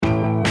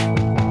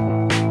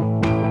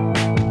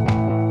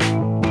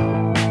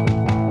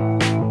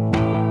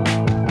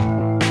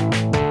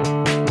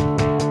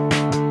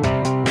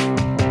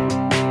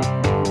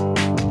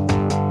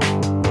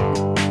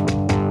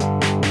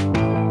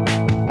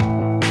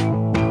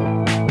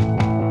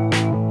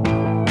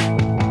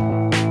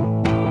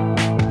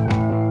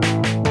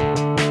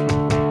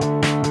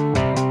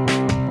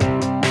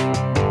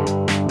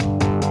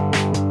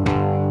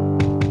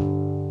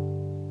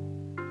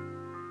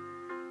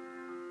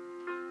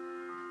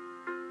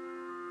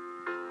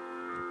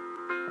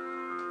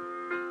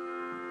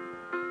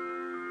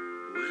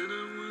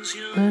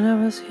When I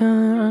was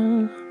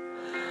young,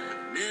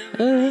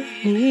 I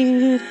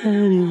needed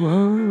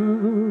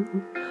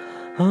anyone.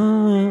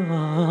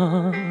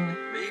 Oh.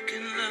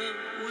 Making love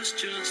was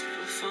just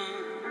for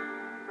fun.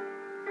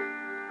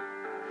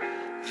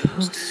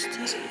 Those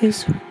days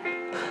are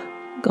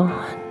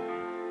gone.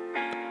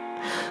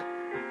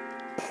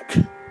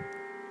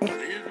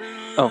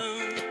 Oh.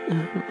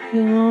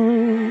 Yeah.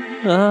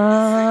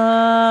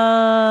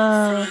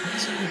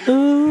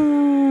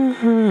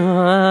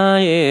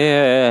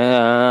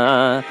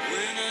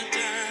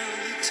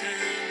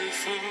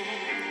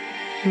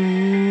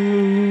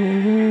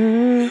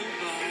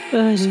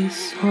 But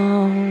it's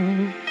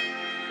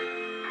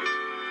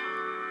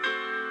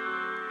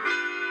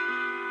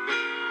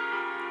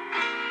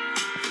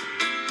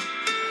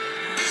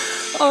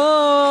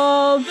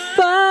all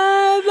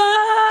by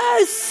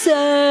myself.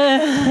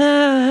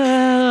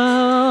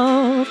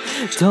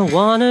 Don't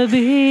wanna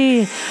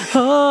be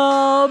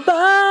all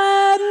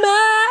by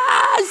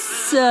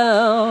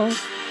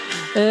myself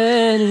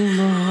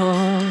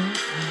anymore.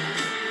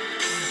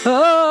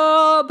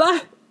 Oh,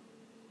 bye.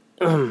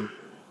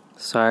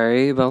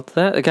 Sorry about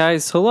that.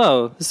 Guys,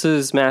 hello. This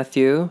is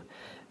Matthew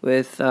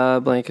with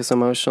Blankets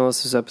Emotional.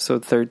 This is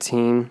episode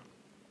 13.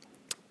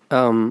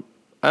 I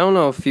don't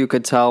know if you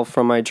could tell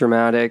from my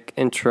dramatic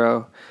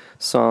intro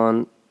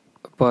song,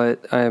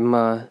 but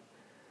I'm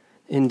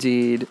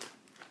indeed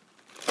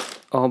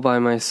all by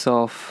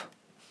myself.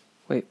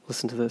 Wait,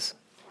 listen to this.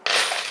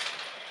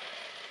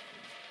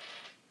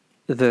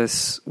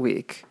 This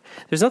week.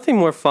 There's nothing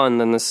more fun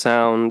than the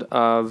sound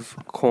of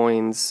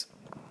coins,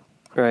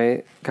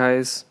 right,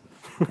 guys?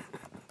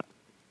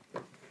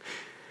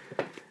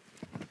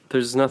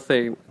 There's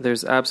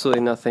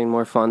absolutely nothing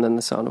more fun than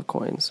the sound of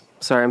coins.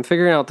 Sorry, I'm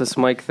figuring out this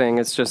mic thing.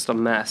 It's just a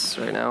mess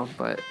right now,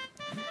 but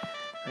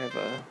I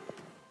have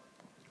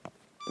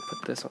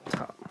put this on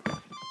top.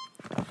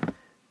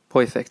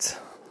 Perfect.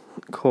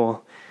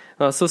 Cool.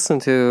 Now let's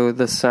listen to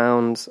the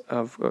sound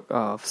of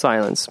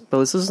silence. But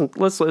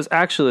let's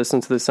actually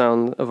listen to the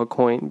sound of a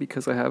coin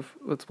because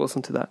let's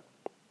listen to that.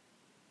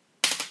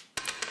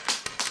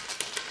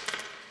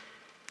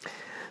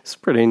 It's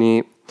pretty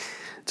neat.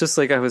 Just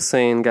like I was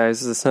saying,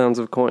 guys, the sounds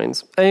of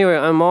coins. Anyway,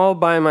 I'm all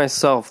by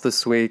myself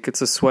this week.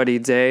 It's a sweaty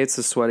day. It's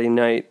a sweaty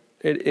night.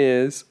 It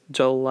is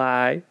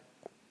July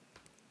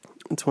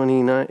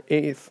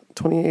 28th.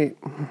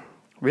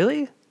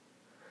 Really?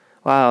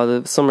 Wow,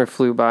 the summer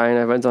flew by and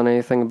I haven't done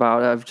anything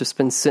about it. I've just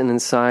been sitting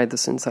inside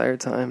this entire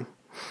time.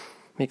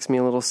 Makes me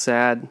a little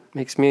sad.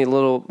 Makes me a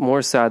little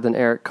more sad than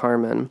Eric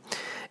Carmen.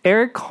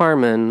 Eric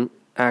Carmen,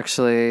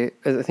 actually,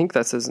 I think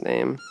that's his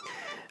name,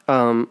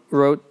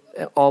 wrote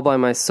All by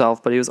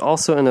Myself, but he was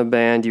also in a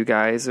band, you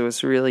guys. It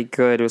was really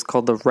good. It was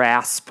called the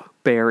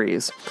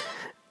Raspberries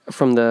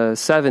from the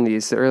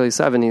 70s, the early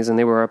 70s, and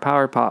they were a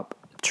power pop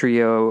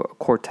trio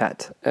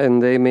quartet,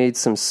 and they made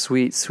some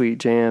sweet, sweet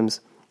jams.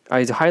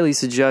 I highly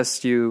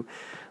suggest you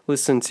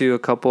listen to a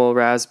couple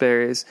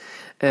Raspberries.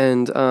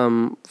 And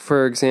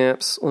for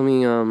examples, let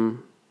me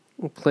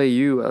play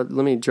you.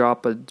 Let me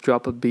drop a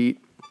beat.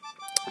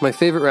 My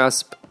favorite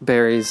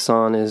Raspberries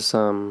song is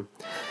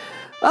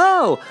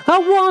Oh, I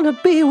wanna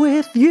be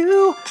with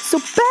you so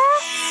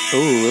bad.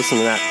 Ooh, listen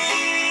to that.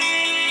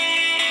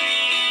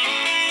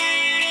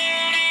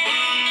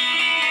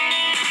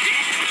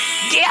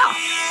 Yeah.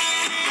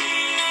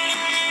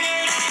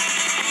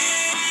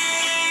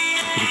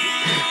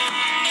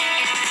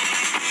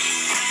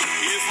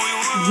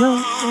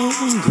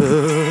 Younger,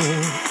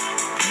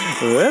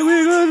 where we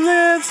could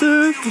live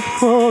to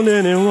hold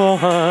anyone.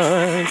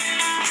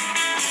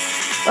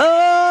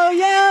 Oh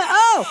yeah,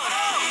 oh,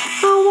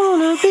 I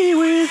wanna be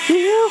with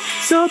you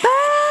so bad.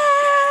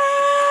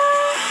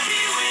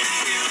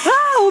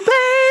 Oh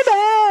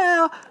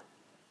baby.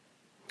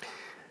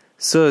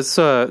 So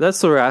that's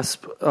the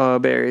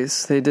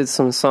Raspberries. They did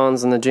some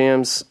songs in the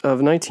jams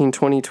of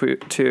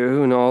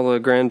 1922, and all the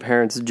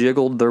grandparents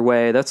jiggled their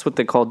way. That's what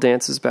they called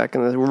dances back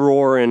in the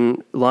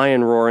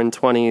lion roaring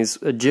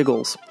 20s,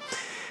 jiggles.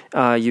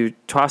 You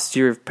tossed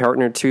your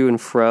partner to and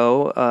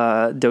fro,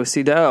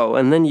 do-si-do,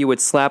 and then you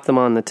would slap them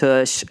on the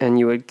tush, and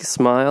you would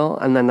smile,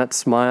 and then that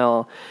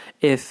smile,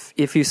 if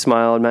you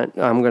smiled, it meant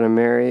I'm going to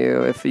marry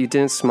you. If you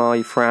didn't smile,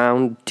 you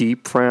frowned,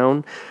 deep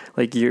frown,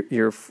 like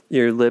your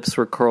lips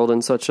were curled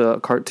in such a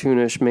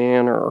cartoonish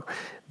manner,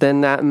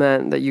 then that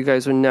meant that you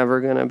guys were never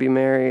going to be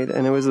married,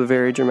 and it was a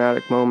very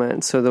dramatic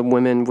moment. So the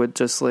women would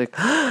just like,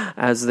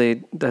 as they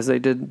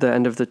did the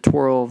end of the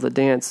twirl of the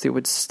dance, they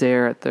would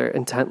stare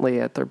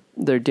intently at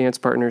their dance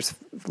partner's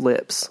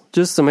lips,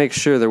 just to make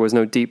sure there was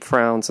no deep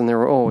frowns, and there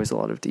were always a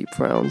lot of deep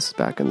frowns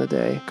back in the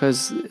day,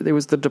 because there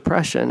was the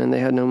Depression, and they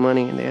had no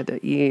money, and they had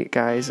to eat,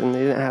 guys, and they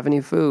didn't have any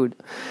food.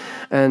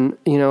 And,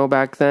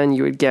 back then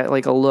you would get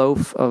like a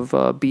loaf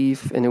of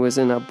beef, and it was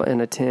in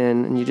a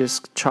tin, and you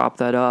just chop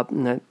that up,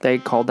 and they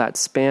called that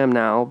Spam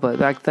now. But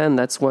back then,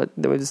 that's what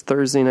it was: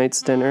 Thursday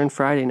night's dinner and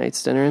Friday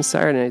night's dinner and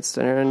Saturday night's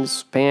dinner and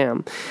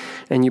Spam.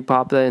 And you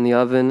pop that in the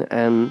oven,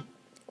 and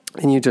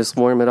and you just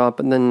warm it up,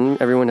 and then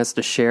everyone has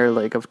to share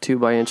like a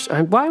 2-by-inch.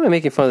 Why am I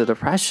making fun of the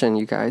Depression,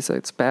 you guys?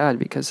 It's bad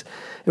because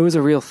it was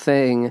a real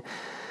thing.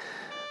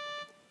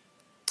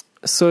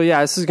 So yeah,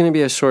 this is going to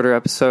be a shorter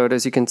episode.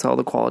 As you can tell,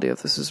 the quality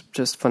of this is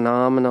just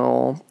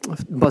phenomenal.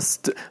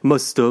 Must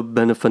have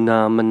been a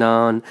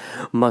phenomenon.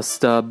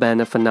 Must have been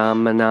a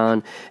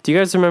phenomenon. Do you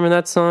guys remember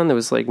that song? It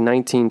was like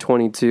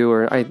 1922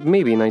 or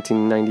maybe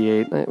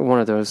 1998. One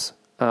of those.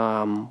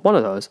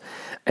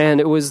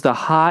 And it was the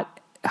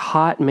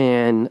hot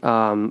man,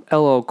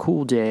 LL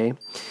Cool J,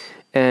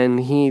 and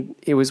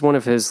it was one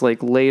of his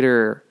like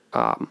later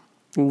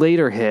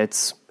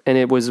hits, and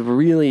it was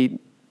really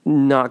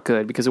not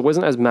good because it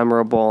wasn't as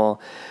memorable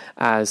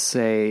as,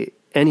 say,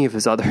 any of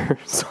his other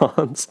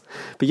songs.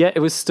 But yet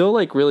it was still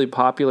like really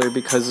popular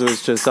because it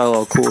was just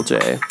LL Cool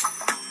J.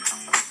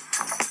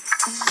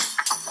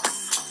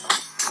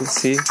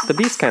 See, the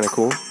beat's kind of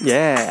cool.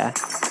 Yeah.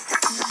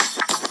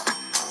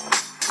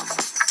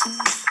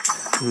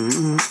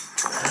 Mm-hmm.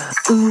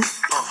 Ooh.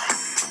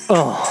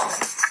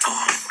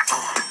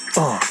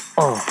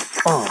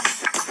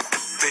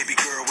 Baby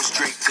girl was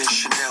draped in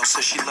Chanel,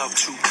 said she loved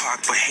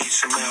Tupac but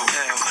hates him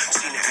LL.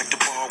 Seen her at the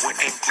bar with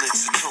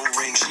anklets and toe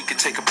rings. She could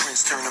take a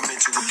prince, turn him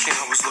into a king.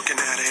 I was looking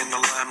at her in the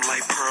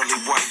limelight, pearly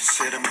white.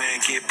 Said a man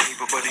get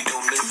paper, but he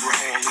don't live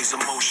right. All these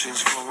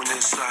emotions flowing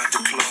inside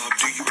the club.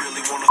 Do you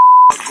really want to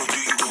or do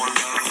you want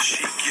love?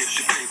 She get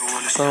the paper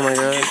when it's oh my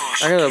god,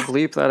 I gotta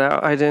bleep that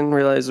out. I didn't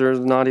realize there was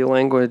naughty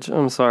language.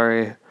 I'm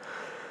sorry.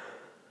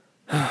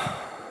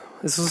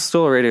 This is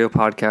still a radio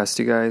podcast,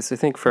 you guys. I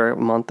think for a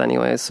month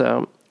anyway.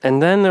 So,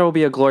 and then there will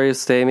be a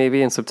glorious day,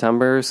 maybe in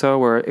September or so,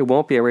 where it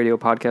won't be a radio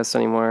podcast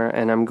anymore,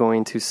 and I'm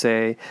going to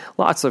say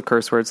lots of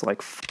curse words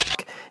like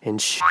 "fuck"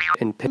 and "shit"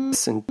 and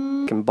 "piss" and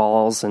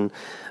balls, and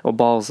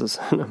balls is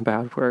a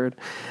bad word,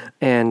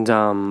 and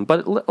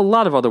but a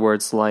lot of other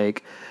words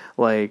like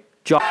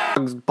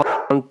jogs,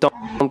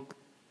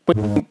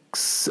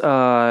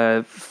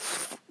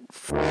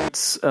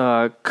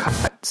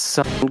 cut,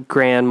 son,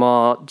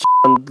 grandma,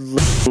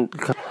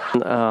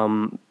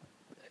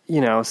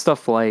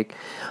 stuff like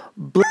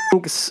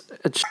blinks,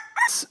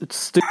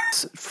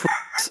 stoops,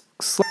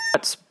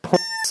 slats,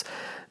 points,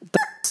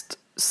 dust,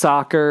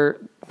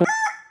 soccer,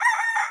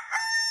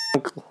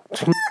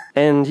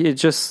 and it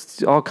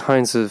just all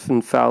kinds of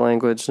foul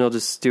language, and they'll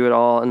just do it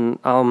all, and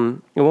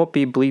it won't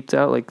be bleeped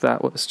out like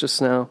that was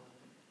just now.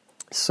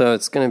 So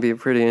it's going to be a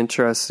pretty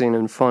interesting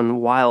and fun,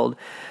 wild,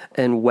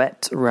 and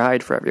wet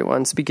ride for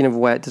everyone. Speaking of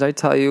wet, did I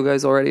tell you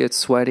guys already it's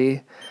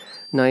sweaty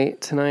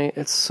night tonight?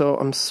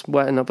 I'm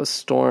sweating up a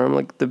storm,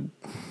 like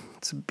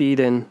it's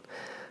beating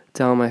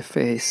down my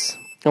face.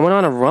 I went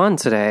on a run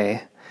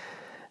today.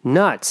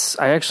 Nuts.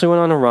 I actually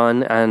went on a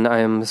run, and I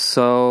am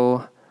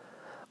so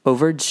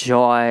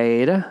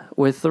overjoyed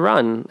with the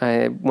run.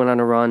 I went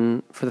on a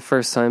run for the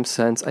first time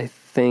since, I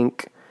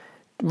think,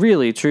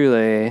 really,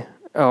 truly...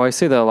 Oh, I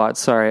say that a lot.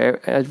 Sorry.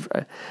 I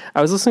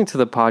was listening to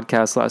the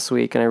podcast last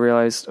week, and I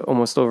realized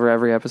almost over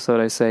every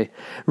episode I say,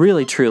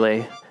 really,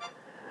 truly,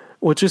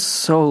 which is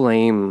so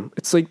lame.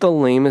 It's like the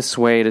lamest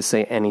way to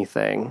say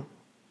anything.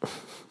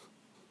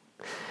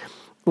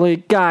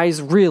 Like, guys,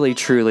 really,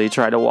 truly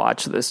try to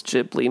watch this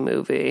Ghibli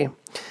movie.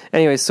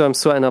 Anyway, so I'm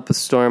sweating up a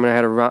storm,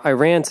 and I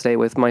ran today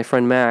with my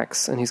friend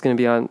Max, and he's going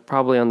to be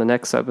probably on the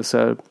next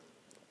episode.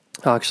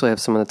 I'll actually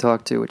have someone to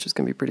talk to, which is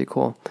going to be pretty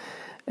cool.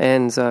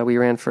 And we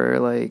ran for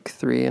like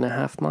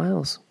 3.5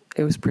 miles.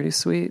 It was pretty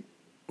sweet.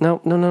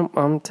 No.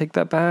 Take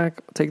that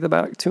back.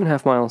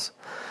 2.5 miles.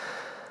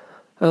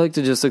 I like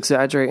to just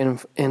exaggerate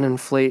and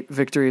inflate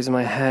victories in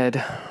my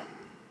head.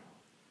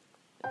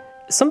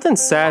 Something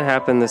sad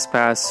happened this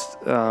past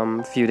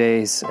few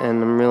days,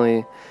 and I'm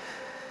really...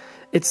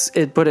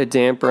 It put a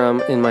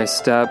damper in my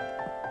step.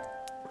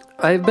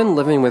 I've been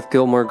living with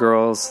Gilmore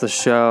Girls, the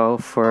show,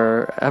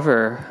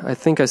 forever. I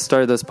think I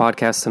started this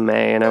podcast in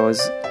May, and I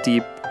was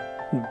deep...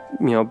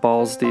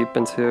 balls deep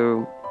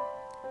into,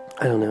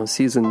 I don't know,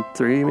 season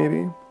 3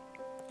 maybe.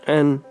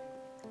 And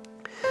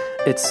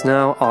it's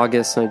now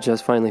August, and I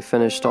just finally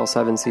finished all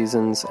 7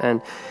 seasons,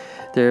 and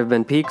there have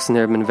been peaks and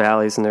there have been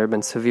valleys, and there have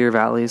been severe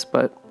valleys,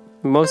 but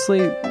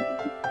mostly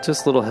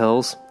just little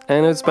hills.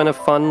 And it's been a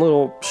fun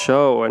little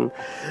show, and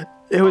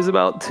it was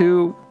about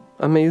 2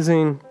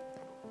 amazing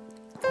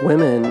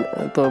women,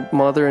 the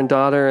mother and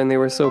daughter, and they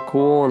were so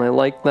cool, and I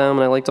liked them,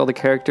 and I liked all the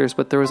characters,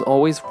 but there was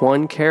always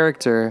one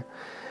character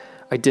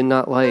I did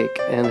not like,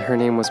 and her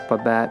name was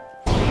Babette.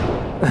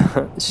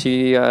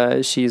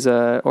 She's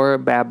or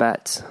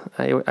Babette.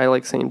 I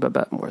like saying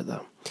Babette more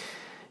though.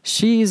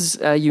 She's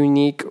a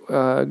unique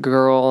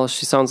girl.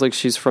 She sounds like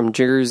she's from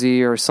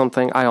Jersey or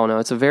something. I don't know.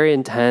 It's a very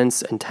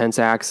intense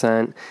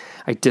accent.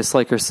 I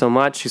dislike her so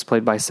much. She's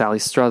played by Sally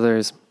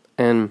Struthers,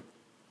 and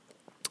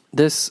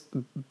this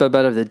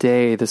Babette of the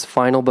day, this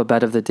final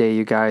Babette of the day,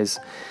 you guys.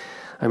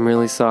 I'm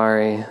really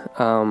sorry.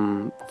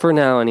 For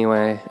now,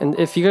 anyway. And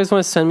if you guys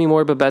want to send me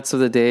more Babettes of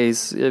the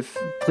days,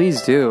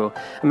 please do.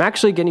 I'm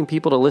actually getting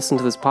people to listen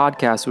to this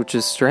podcast, which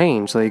is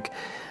strange. Like,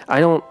 I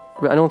don't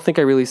I don't think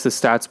I released the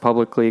stats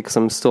publicly because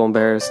I'm still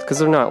embarrassed because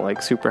they're not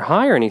like super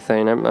high or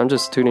anything. I'm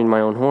just tooting my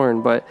own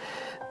horn, but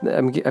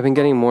I've been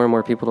getting more and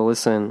more people to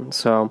listen.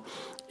 So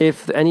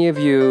if any of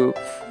you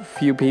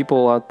few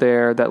people out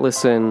there that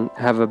listen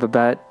have a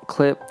Babette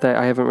clip that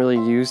I haven't really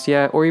used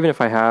yet, or even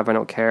if I have, I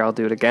don't care, I'll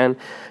do it again.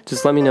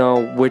 Just let me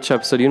know which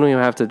episode. You don't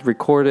even have to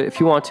record it. If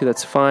you want to,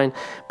 that's fine,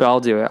 but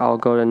I'll do it. I'll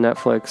go to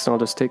Netflix and I'll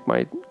just take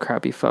my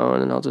crappy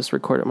phone and I'll just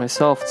record it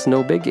myself. It's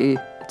no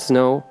biggie. It's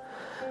no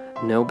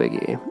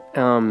biggie.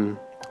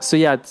 So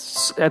yeah,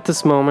 at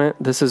this moment,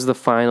 this is the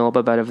final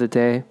Babette of the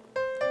day.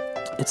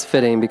 It's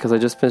fitting because I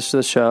just finished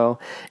the show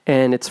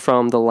and it's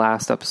from the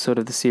last episode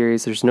of the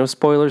series. There's no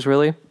spoilers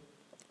really.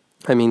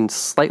 I mean,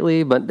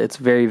 slightly, but it's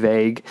very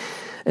vague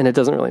and it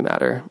doesn't really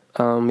matter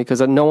because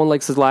no one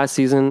likes the last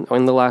season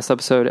in the last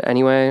episode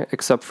anyway,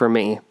 except for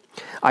me.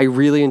 I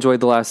really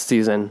enjoyed the last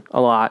season a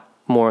lot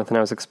more than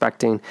I was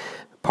expecting.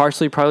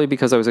 Partially probably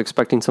because I was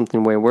expecting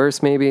something way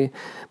worse maybe,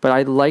 but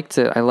I liked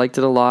it. I liked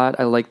it a lot.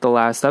 I liked the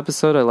last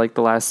episode. I liked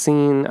the last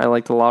scene. I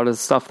liked a lot of the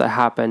stuff that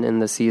happened in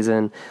the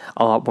season,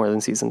 a lot more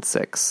than season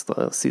 6,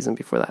 the season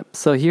before that.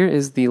 So here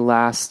is the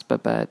last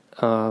Babette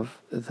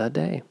of the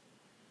day.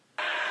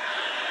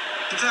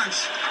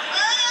 Thanks.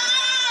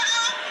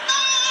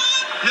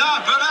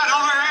 Yeah, Babette,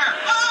 over here.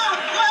 Oh,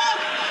 look,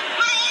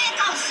 my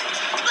ankles.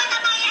 Look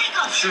at my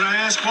ankles. Should I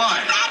ask why?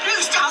 Bad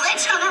news, doll.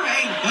 It's gonna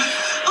rain. What?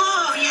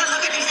 Oh, yeah,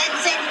 look at these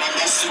ankles. They've been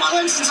this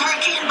swollen since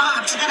Hurricane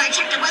Bob. So then I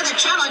checked the Weather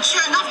Channel, and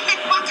sure enough,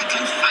 Nick Walker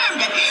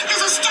confirmed it.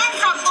 There's a storm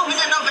front moving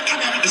in over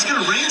Connecticut. It's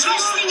gonna rain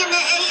tomorrow? First thing in the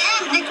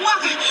AM, Nick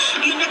Walker.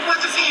 You a Nick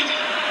Walker fan?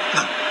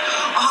 No.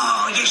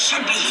 Oh, you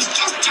should be. He's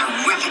just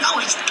terrific. Oh,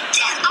 he's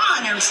dead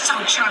on and so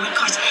charming. Of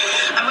course,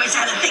 I've always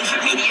had a thing for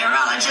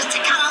meteorologists.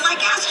 They kind of like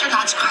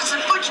astronauts. Of course,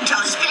 and fortune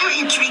tellers. Very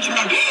intriguing.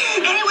 And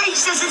anyway, he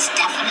says it's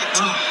definite.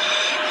 Oh.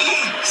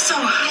 Yeah, so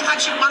I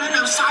thought you'd want to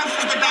know. Sorry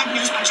for the bad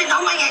news, but you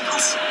know my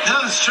ankles.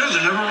 No, it's true.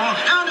 They're never wrong.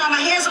 No, my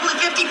hair's only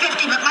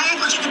 50-50, but my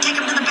ankles, you can take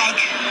them to the bank.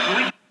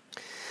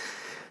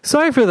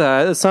 Sorry for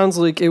that. It sounds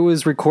like it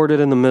was recorded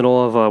in the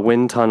middle of a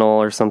wind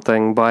tunnel or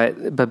something,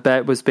 but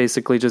Babette was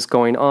basically just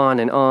going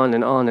on and on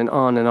and on and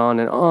on and on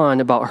and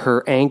on about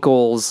her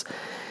ankles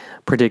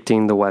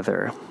predicting the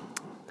weather.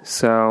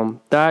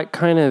 So that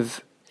kind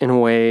of, in a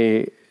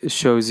way,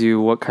 shows you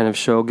what kind of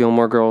show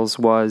Gilmore Girls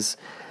was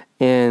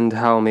and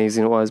how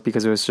amazing it was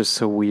because it was just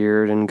so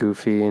weird and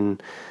goofy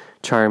and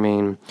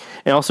charming.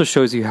 It also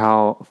shows you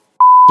how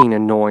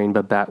annoying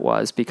Babette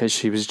was because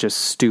she was just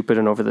stupid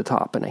and over the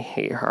top, and I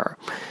hate her.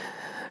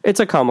 It's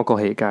a comical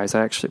hate, guys.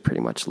 I actually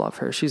pretty much love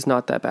her. She's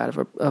not that bad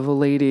of a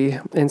lady.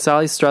 And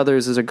Sally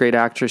Struthers is a great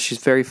actress. She's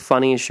very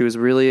funny. She was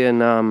really in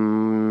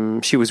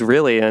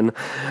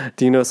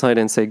do you notice I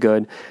didn't say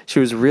good?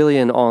 She was really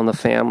in All in the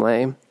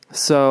Family.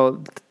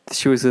 So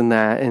she was in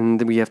that,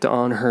 and we have to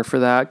honor her for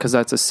that because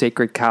that's a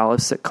sacred cow of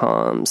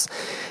sitcoms.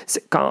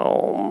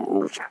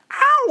 Ow!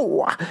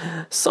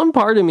 Some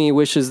part of me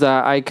wishes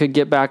that I could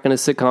get back into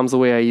sitcoms the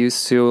way I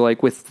used to,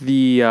 like with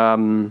the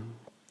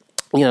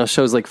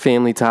shows like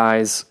Family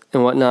Ties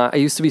and whatnot. I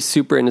used to be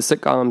super into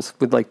sitcoms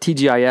with like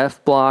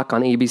TGIF block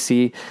on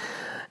ABC,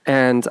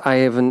 and I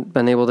haven't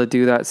been able to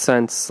do that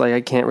since. Like,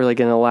 I can't really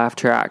get into laugh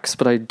tracks,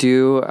 but I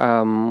do.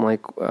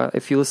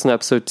 If you listen to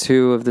episode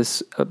 2 of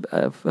this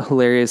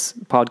hilarious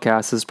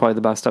podcast, this is probably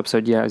the best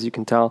episode yet, as you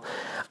can tell.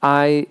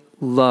 I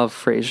love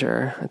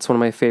Frasier. It's one of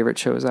my favorite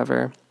shows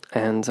ever,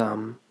 and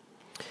I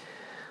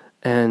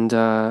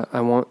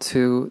want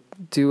to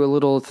do a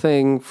little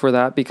thing for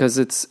that because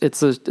it's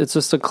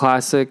just a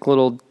classic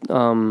little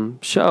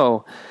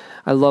show.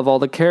 I love all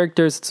the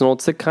characters. It's an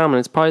old sitcom, and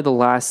it's probably the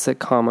last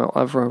sitcom I'll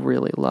ever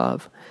really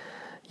love,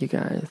 you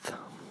guys.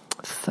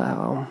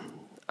 So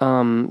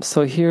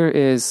here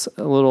is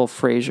a little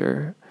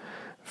Frasier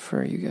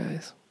for you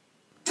guys.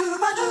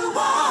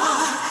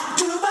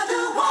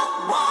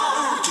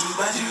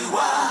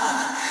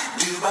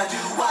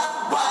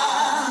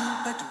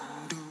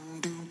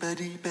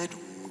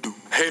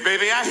 Hey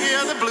baby, I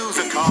hear the blues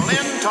are calling,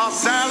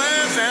 tossed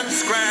salads and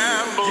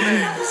scrambled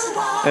eggs.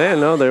 I didn't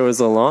know there was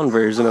a long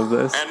version of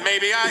this. And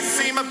maybe I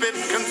seem a bit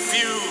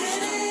confused.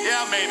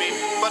 Yeah, maybe,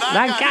 but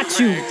I got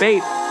you,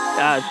 babe,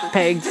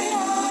 pegged.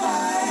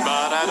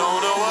 But I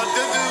don't know what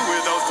to do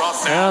with those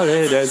tossed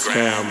salads and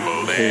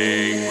scrambled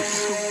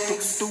eggs.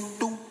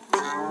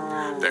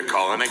 They're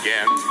calling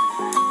again.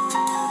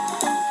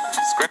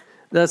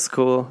 That's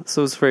cool.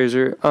 So is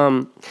Frasier.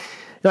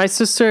 My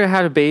sister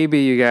had a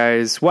baby, you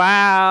guys.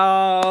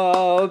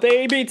 Wow,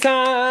 baby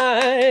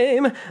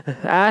time.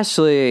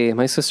 Ashley,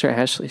 my sister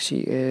Ashley,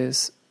 she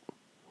is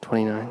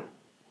 29.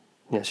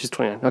 Yeah, she's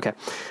 29. Okay.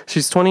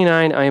 She's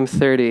 29. I am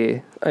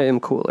 30. I am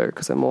cooler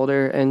because I'm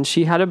older. And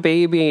she had a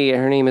baby.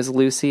 Her name is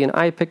Lucy, and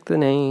I picked the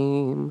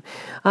name.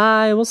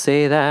 I will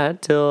say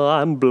that till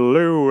I'm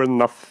blue in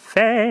the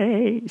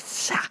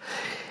face.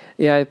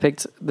 Yeah, I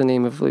picked the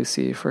name of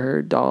Lucy for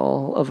her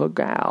doll of a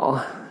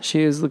gal.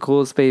 She is the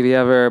coolest baby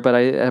ever, but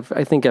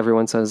I think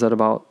everyone says that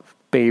about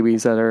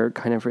babies that are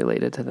kind of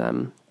related to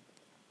them.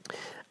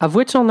 Of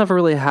which I'll never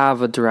really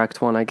have a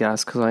direct one, I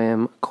guess, because I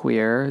am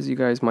queer, as you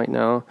guys might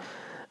know.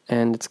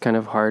 and it's kind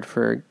of hard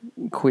for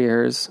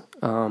queers.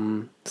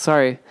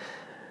 Sorry,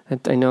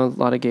 I know a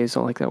lot of gays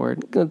don't like that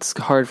word. It's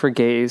hard for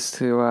gays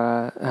to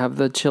have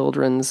the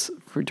children's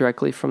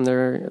directly from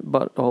their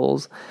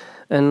buttholes,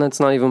 and that's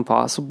not even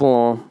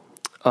possible.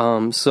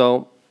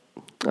 So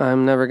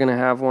I'm never going to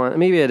have one.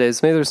 Maybe it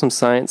is. Maybe there's some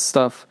science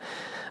stuff.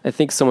 I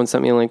think someone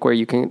sent me a link where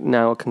you can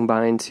now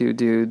combine two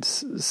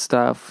dudes'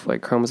 stuff,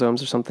 like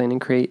chromosomes or something,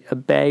 and create a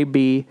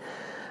baby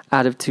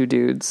out of two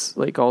dudes,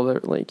 like all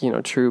their, like, you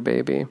know, true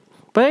baby.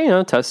 But, you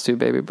know, test tube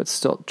baby, but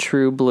still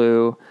true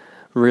blue,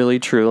 really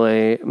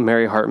truly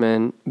Mary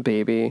Hartman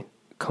baby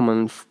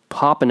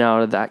popping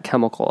out of that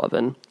chemical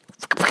oven.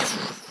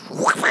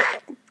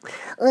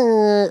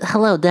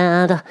 Hello,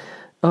 Dad.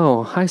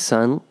 Oh, hi,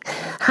 son.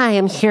 Hi,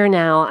 I'm here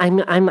now.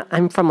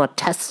 I'm from a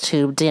test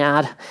tube,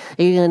 Dad.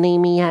 Are you gonna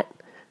name me yet?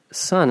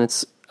 Son,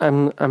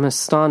 I'm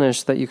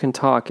astonished that you can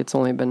talk. It's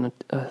only been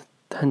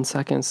 10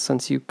 seconds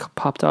since you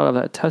popped out of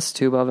that test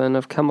tube oven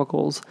of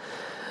chemicals.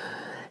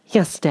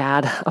 Yes,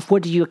 Dad.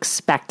 What do you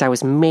expect? I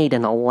was made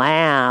in a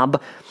lab.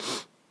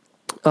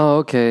 Oh,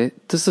 okay.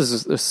 This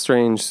is a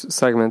strange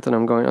segment that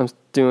I'm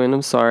doing.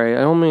 I'm sorry.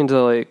 I don't mean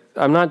to,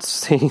 I'm not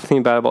saying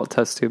anything bad about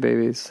test tube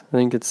babies. I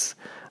think it's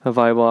a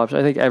viable option.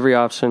 I think every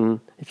option,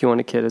 if you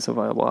want a kid, is a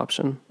viable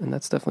option, and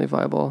that's definitely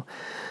viable.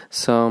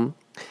 So,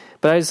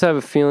 but I just have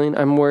a feeling,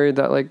 I'm worried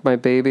that, my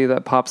baby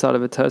that pops out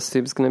of a test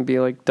tube is going to be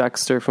like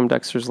Dexter from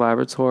Dexter's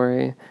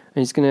Laboratory, and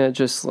he's going to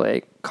just,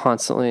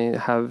 constantly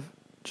have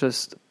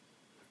just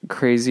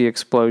crazy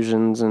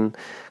explosions and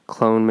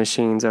clone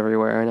machines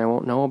everywhere, and I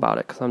won't know about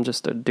it because I'm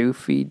just a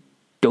goofy,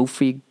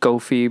 Buffy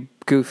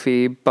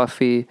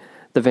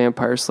the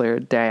Vampire Slayer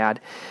dad.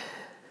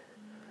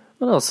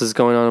 What else is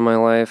going on in my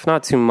life?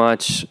 Not too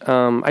much.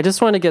 I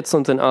just want to get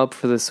something up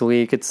for this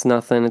week. It's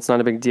nothing. It's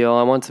not a big deal.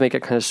 I want to make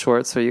it kind of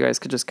short so you guys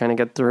could just kind of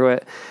get through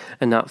it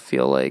and not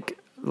feel like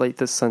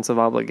this sense of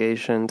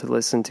obligation to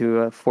listen to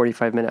a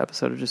 45-minute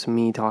episode of just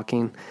me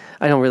talking.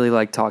 I don't really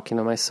like talking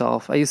to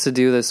myself. I used to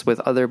do this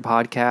with other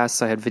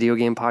podcasts. I had video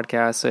game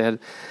podcasts. I had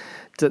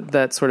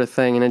that sort of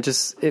thing, and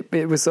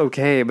it was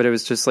okay, but it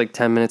was just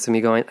 10 minutes of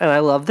me going, and I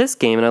love this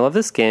game, and I love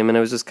this game, and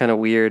it was just kind of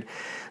weird.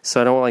 So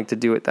I don't like to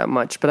do it that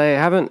much, but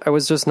I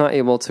was just not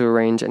able to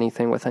arrange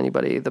anything with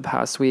anybody the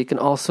past week. And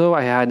also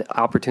I had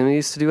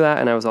opportunities to do that,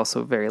 and I was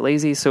also very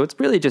lazy. So it's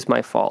really just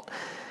my fault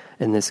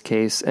in this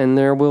case. And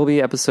there will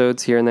be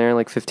episodes here and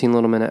there, 15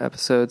 little minute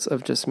episodes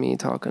of just me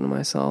talking to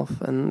myself.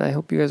 And I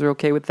hope you guys are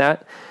okay with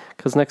that,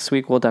 because next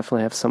week we'll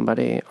definitely have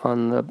somebody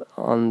on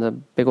the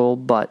big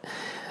old butt.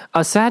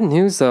 Sad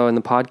news though in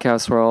the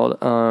podcast world.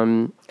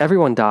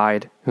 Everyone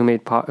died who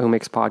makes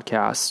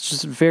podcasts.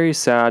 Just very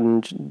sad,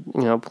 and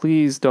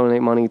please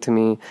donate money to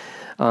me.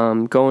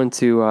 Go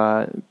into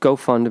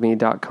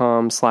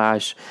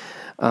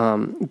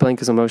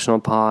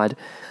GoFundMe.com/BlankIsEmotionalPod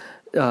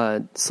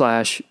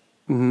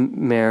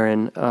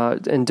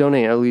 /Marin and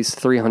donate at least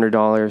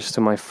 $300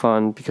 to my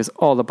fund, because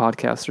all the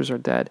podcasters are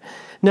dead.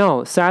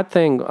 No, sad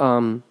thing.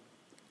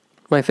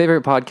 My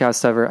favorite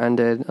podcast ever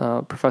ended.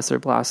 Professor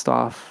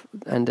Blastoff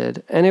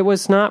ended. And it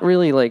was not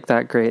really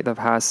that great the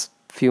past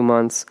few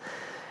months.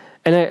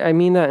 And I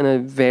mean that in a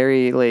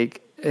very,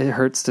 it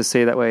hurts to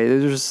say that way.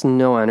 There's just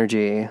no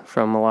energy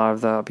from a lot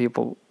of the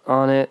people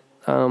on it.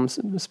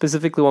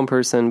 Specifically one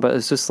person, but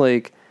it's just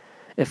it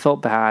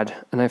felt bad.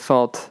 And it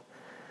felt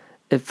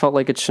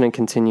like it shouldn't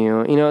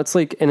continue. It's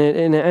and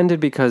it ended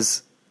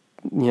because,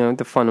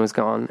 the fun was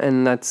gone.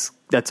 And that's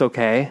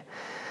okay.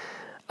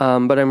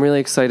 But I'm really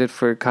excited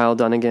for Kyle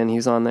Dunnigan.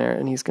 He's on there,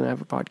 and he's going to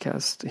have a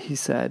podcast, he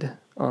said,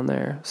 on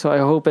there. So I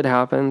hope it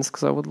happens,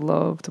 because I would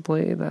love to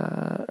play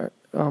that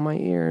on my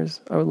ears.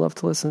 I would love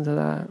to listen to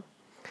that.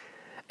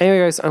 Anyway,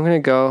 guys, I'm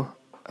going to go.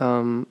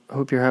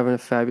 Hope you're having a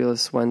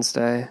fabulous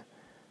Wednesday.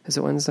 Is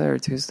it Wednesday or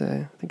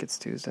Tuesday? I think it's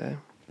Tuesday.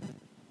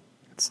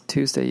 It's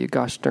Tuesday, you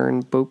gosh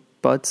darn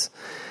butts.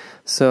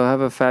 So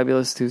have a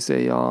fabulous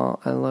Tuesday,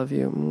 y'all. I love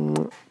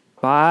you.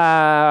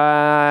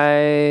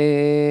 Bye.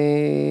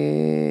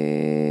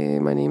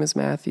 My name is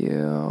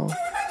Matthew.